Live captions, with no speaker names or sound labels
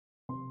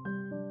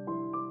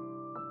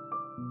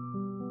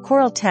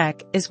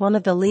Coraltech is one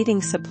of the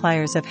leading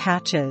suppliers of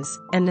hatches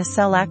and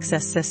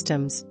nacelle-access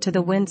systems to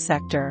the wind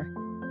sector.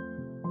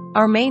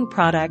 Our main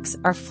products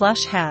are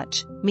flush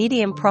hatch,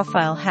 medium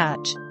profile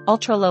hatch,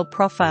 ultra-low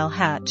profile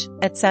hatch,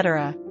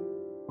 etc.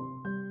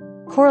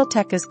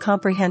 Coraltech's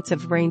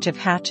comprehensive range of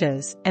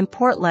hatches and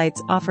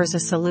portlights offers a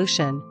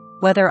solution,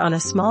 whether on a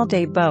small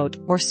day boat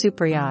or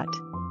superyacht.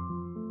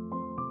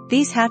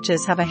 These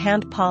hatches have a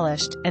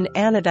hand-polished and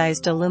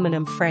anodized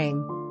aluminum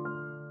frame.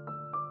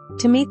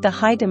 To meet the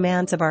high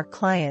demands of our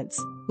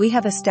clients, we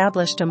have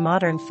established a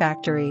modern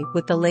factory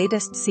with the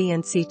latest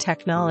CNC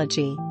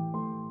technology.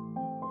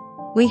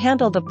 We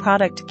handle the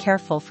product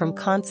careful from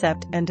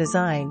concept and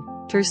design,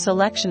 through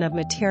selection of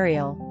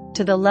material,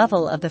 to the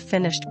level of the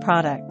finished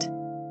product.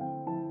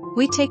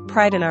 We take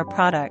pride in our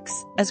products,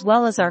 as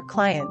well as our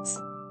clients.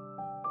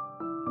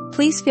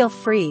 Please feel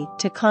free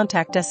to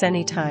contact us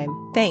anytime.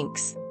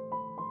 Thanks.